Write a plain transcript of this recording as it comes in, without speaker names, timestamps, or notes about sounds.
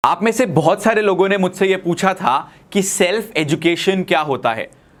आप में से बहुत सारे लोगों ने मुझसे यह पूछा था कि सेल्फ एजुकेशन क्या होता है।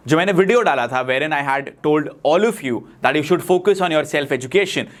 जो मैंने वीडियो डाला था wherein I had told all of you that you should focus on your self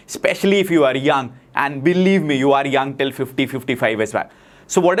education, especially if you are young, and believe me, you are young till 50, 55 as well.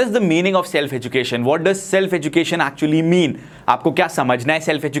 So what is the meaning of self education? What does self education actually mean? आपको क्या समझना है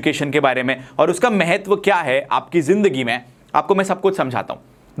self education के बारे में और उसका महत्व क्या है आपकी जिंदगी में, आपको मैं सब कुछ समझाता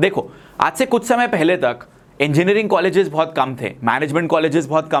हूं। देखो, आज से कुछ समय पहले तक इंजीनियरिंग कॉलेजेस बहुत कम थे, मैनेजमेंट कॉलेजेस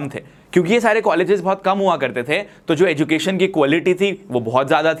बहुत कम थे, क्योंकि ये सारे कॉलेजेस बहुत कम हुआ करते थे। तो जो एजुकेशन की क्वालिटी थी वो बहुत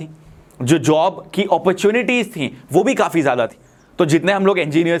ज़्यादा थी, जो जॉब की अपॉर्चुनिटीज़ थी वो भी काफ़ी ज़्यादा थी। तो जितने हम लोग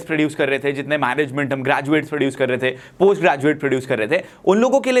इंजीनियर्स प्रोड्यूस कर रहे थे, जितने मैनेजमेंट हम ग्रेजुएट्स प्रोड्यूस कर रहे थे, पोस्ट ग्रेजुएट प्रोड्यूस कर रहे थे, उन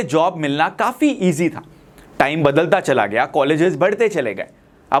लोगों के लिए जॉब मिलना काफ़ी ईजी था। टाइम बदलता चला गया, कॉलेजेस बढ़ते चले गए।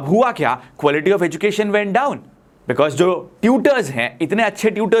 अब हुआ क्या, quality of education went down, because जो ट्यूटर्स हैं, इतने अच्छे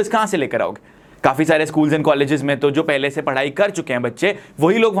ट्यूटर्स कहाँ से लेकर आओगे? काफ़ी सारे स्कूल्स एंड कॉलेजेस में तो जो पहले से पढ़ाई कर चुके हैं बच्चे,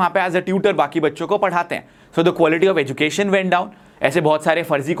 वही लोग वहाँ पे एज अ ट्यूटर बाकी बच्चों को पढ़ाते हैं। So the quality of education went down. ऐसे बहुत सारे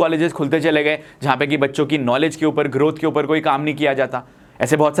फर्जी कॉलेजेस खुलते चले गए जहाँ पे कि बच्चों की नॉलेज के ऊपर, ग्रोथ के ऊपर कोई काम नहीं किया जाता।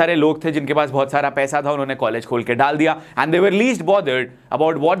 ऐसे बहुत सारे लोग थे जिनके पास बहुत सारा पैसा था, उन्होंने कॉलेज खोल के डाल दिया and they were least bothered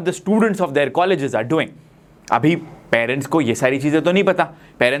about what the students of their colleges are doing. अभी पेरेंट्स को ये सारी चीज़ें तो नहीं पता।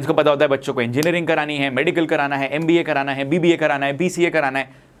 पेरेंट्स को पता होता है बच्चों को इंजीनियरिंग करानी है, मेडिकल कराना है, MBA कराना है, BBA कराना है, BCA कराना है,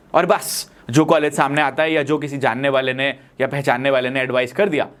 और बस जो कॉलेज सामने आता है या जो किसी जानने वाले ने या पहचानने वाले ने एडवाइस कर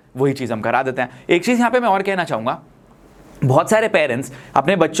दिया, वही चीज़ हम करा देते हैं। एक चीज़ यहाँ पे मैं और कहना चाहूँगा, बहुत सारे पेरेंट्स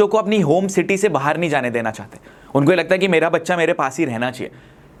अपने बच्चों को अपनी होम सिटी से बाहर नहीं जाने देना चाहते। उनको लगता है कि मेरा बच्चा मेरे पास ही रहना चाहिए।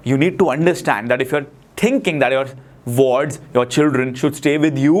 You need to understand that if you are thinking that your words, your children should stay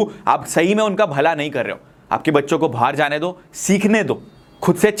with you, आप सही में उनका भला नहीं कर रहे हो। आपके बच्चों को बाहर जाने दो, सीखने दो,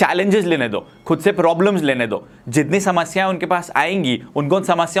 खुद से चैलेंजेस लेने दो, खुद से प्रॉब्लम्स लेने दो। जितनी समस्याएं उनके पास आएंगी, उनको उन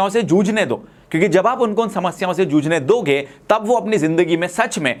समस्याओं से जूझने दो, क्योंकि जब आप उनको उन समस्याओं से जूझने दोगे तब वो अपनी जिंदगी में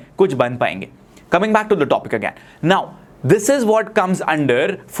सच में कुछ बन पाएंगे। Coming back to the topic again, now this is what comes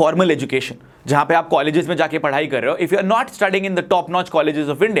under formal education, जहां पे आप कॉलेजेस में जाके पढ़ाई कर रहे हो। If you are not studying in the top notch colleges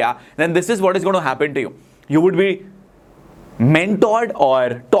of India, then this is what is going to happen to you. You would be mentored or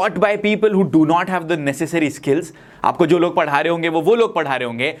taught by people who do not have the necessary skills। आपको जो लोग पढ़ा रहे होंगे वो लोग पढ़ा रहे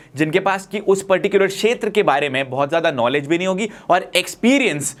होंगे जिनके पास की उस पर्टिकुलर क्षेत्र के बारे में बहुत ज़्यादा नॉलेज भी नहीं होगी और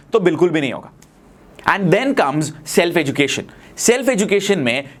एक्सपीरियंस तो बिल्कुल भी नहीं होगा। And then comes self education. Self education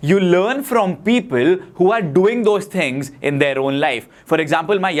में you learn from people who are doing those things in their own life. For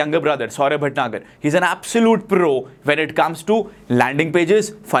example, my younger brother Saurabh Bhatnagar, he is an absolute pro when it comes to landing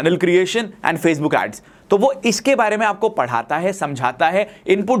pages, funnel creation and Facebook ads. तो वो इसके बारे में आपको पढ़ाता है, समझाता है,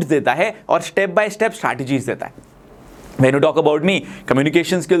 इनपुट्स देता है और स्टेप बाय स्टेप स्ट्रैटेजीज देता है। When you talk about me,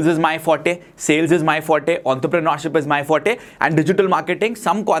 communication skills is my forte, sales is my forte, entrepreneurship is my forte, and digital marketing,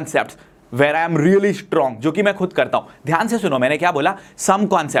 some concepts where I am really strong, जो कि मैं खुद करता हूँ। ध्यान से सुनो, मैंने क्या बोला? some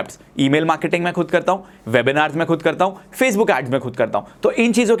concepts, ईमेल मार्केटिंग में खुद करता हूँ, वेबिनार्स में खुद करता हूँ, फेसबुक एड्स में खुद करता हूँ। तो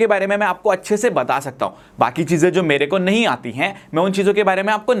इन चीज़ों के बारे में मैं आपको अच्छे से बता सकता हूँ। बाकी चीज़ें जो मेरे को नहीं आती हैं, मैं उन चीज़ों के बारे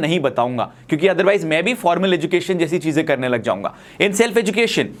में आपको नहीं बताऊंगा, क्योंकि अदरवाइज मैं भी फॉर्मल एजुकेशन जैसी चीज़ें करने लग जाऊंगा। In self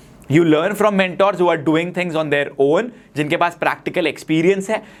education you learn from mentors who are doing things on their own, जिनके पास प्रैक्टिकल एक्सपीरियंस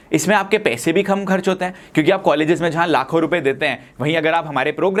है। इसमें आपके पैसे भी कम खर्च होते हैं, क्योंकि आप कॉलेजेस में जहां लाखों रुपए देते हैं, वहीं अगर आप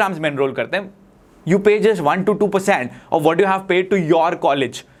हमारे प्रोग्राम्स में एनरोल करते हैं, you pay just 1 to 2% of what you have paid to your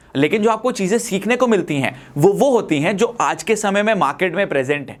college. लेकिन जो आपको चीजें सीखने को मिलती हैं वो होती हैं जो आज के समय में मार्केट में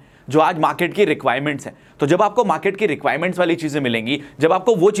प्रेजेंट है, जो आज मार्केट की रिक्वायरमेंट्स है। तो जब आपको मार्केट की रिक्वायरमेंट्स वाली चीजें मिलेंगी, जब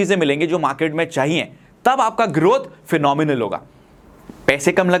आपको वो चीजें मिलेंगी जो मार्केट में चाहिए, तब आपका ग्रोथ फिनोमिनल होगा।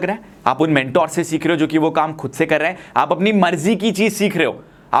 पैसे कम लग रहा है, आप उन मेंटोर से सीख रहे हो जो कि वो काम खुद से कर रहे हैं, आप अपनी मर्जी की चीज सीख रहे हो।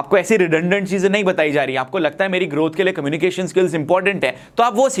 आपको ऐसी रिडंडेंट चीजें नहीं बताई जा रही, आपको लगता है मेरी ग्रोथ के लिए कम्युनिकेशन स्किल्स इंपॉर्टेंट है, तो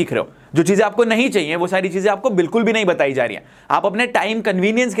आप वो सीख रहे हो। जो चीजें आपको नहीं चाहिए, वो सारी चीजें आपको बिल्कुल भी नहीं बताई जा रही हैं। आप अपने टाइम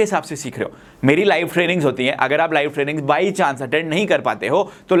कन्वीनियंस के हिसाब से सीख रहे हो। मेरी लाइव ट्रेनिंग्स होती हैं, अगर आप live trainings by chance attend नहीं कर पाते हो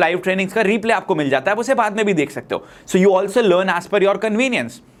तो लाइव ट्रेनिंग्स का रिप्ले आपको मिल जाता है, आप उसे बाद में भी देख सकते हो। So you also learn as per your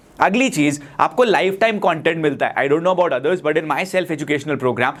convenience. अगली चीज, आपको लाइफ टाइम कंटेंट मिलता है। I don't know about others, but in my self educational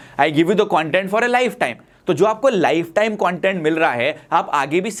programme I give you the content for a life time. तो जो आपको life time content मिल रहा है, आप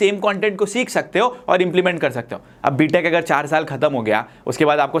आगे भी सेम कंटेंट को सीख सकते हो और इंप्लीमेंट कर सकते हो। अब बीटेक अगर 4 साल खत्म हो गया, उसके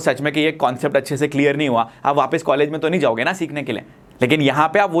बाद आपको सच में कि ये कॉन्सेप्ट अच्छे से क्लियर नहीं हुआ, आप वापस कॉलेज में तो नहीं जाओगे ना सीखने के लिए, लेकिन यहां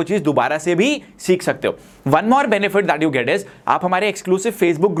पे आप वो चीज दोबारा से भी सीख सकते हो। One more benefit that you get is, आप हमारे एक्सक्लूसिव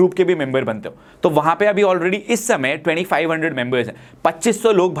फेसबुक ग्रुप के भी मेंबर बनते हो। तो वहां पे अभी ऑलरेडी इस समय 2500 मेंबर्स हैं।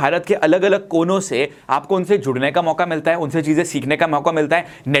 2500 लोग भारत के अलग अलग कोनों से, आपको उनसे जुड़ने का मौका मिलता है, उनसे चीजें सीखने का मौका मिलता है,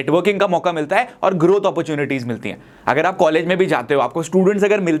 नेटवर्किंग का मौका मिलता है और ग्रोथ अपॉर्चुनिटीज मिलती हैं। अगर आप कॉलेज में भी जाते हो, आपको स्टूडेंट्स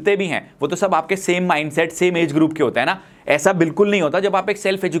अगर मिलते भी हैं, वो तो सब आपके same mindset, same age group के होते हैं ना। ऐसा बिल्कुल नहीं होता जब आप एक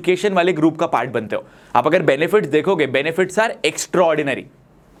सेल्फ एजुकेशन वाले ग्रुप का पार्ट बनते हो। आप अगर बेनिफिट्स देखोगे, benefits are extraordinary.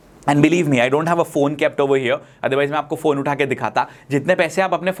 And believe me, I don't have a phone kept over here, otherwise मैं आपको फोन उठा के दिखाता। जितने पैसे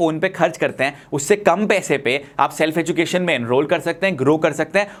आप अपने फोन पे खर्च करते हैं उससे कम पैसे पे आप सेल्फ एजुकेशन में एनरोल कर सकते हैं, ग्रो कर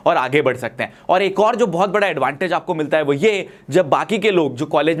सकते हैं और आगे बढ़ सकते हैं। और एक और जो बहुत बड़ा एडवांटेज आपको मिलता है वो ये, जब बाकी के लोग जो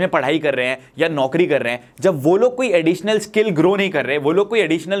कॉलेज में पढ़ाई कर रहे हैं या नौकरी कर रहे हैं, जब वो लोग कोई एडिशनल स्किल ग्रो नहीं कर रहे, वो लोग कोई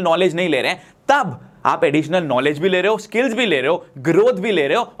एडिशनल नॉलेज नहीं ले रहे हैं, तब आप एडिशनल नॉलेज भी ले रहे हो, स्किल्स भी ले रहे हो, ग्रोथ भी ले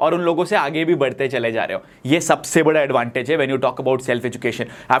रहे हो और उन लोगों से आगे भी बढ़ते चले जा रहे हो। ये सबसे बड़ा एडवांटेज है when you talk about self education.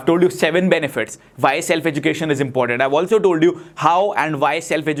 I have told you 7 benefits why self education is important. I have also told you how and why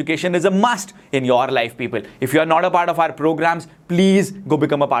self education is a must in your life people. If you are not a part of our programmes, please go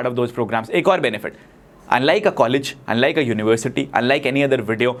become a part of those programmes. एक और benefit, unlike a college, unlike a university, unlike any other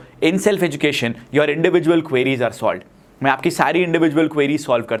video, in self education your individual queries are solved. मैं आपकी सारी individual query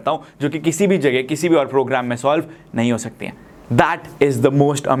solve करता हूं जो कि किसी भी जगह किसी भी और प्रोग्राम में सॉल्व नहीं हो सकती हैं। That is the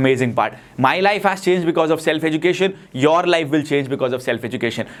most amazing part. My life has changed because of self-education. Your life will change because of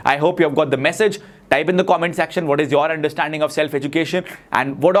self-education. I hope you have got the message. Type in the comment section what is your understanding of self-education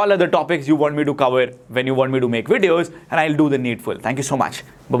and what all other topics you want me to cover when you want me to make videos, and I'll do the needful. Thank you so much.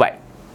 Bye-bye.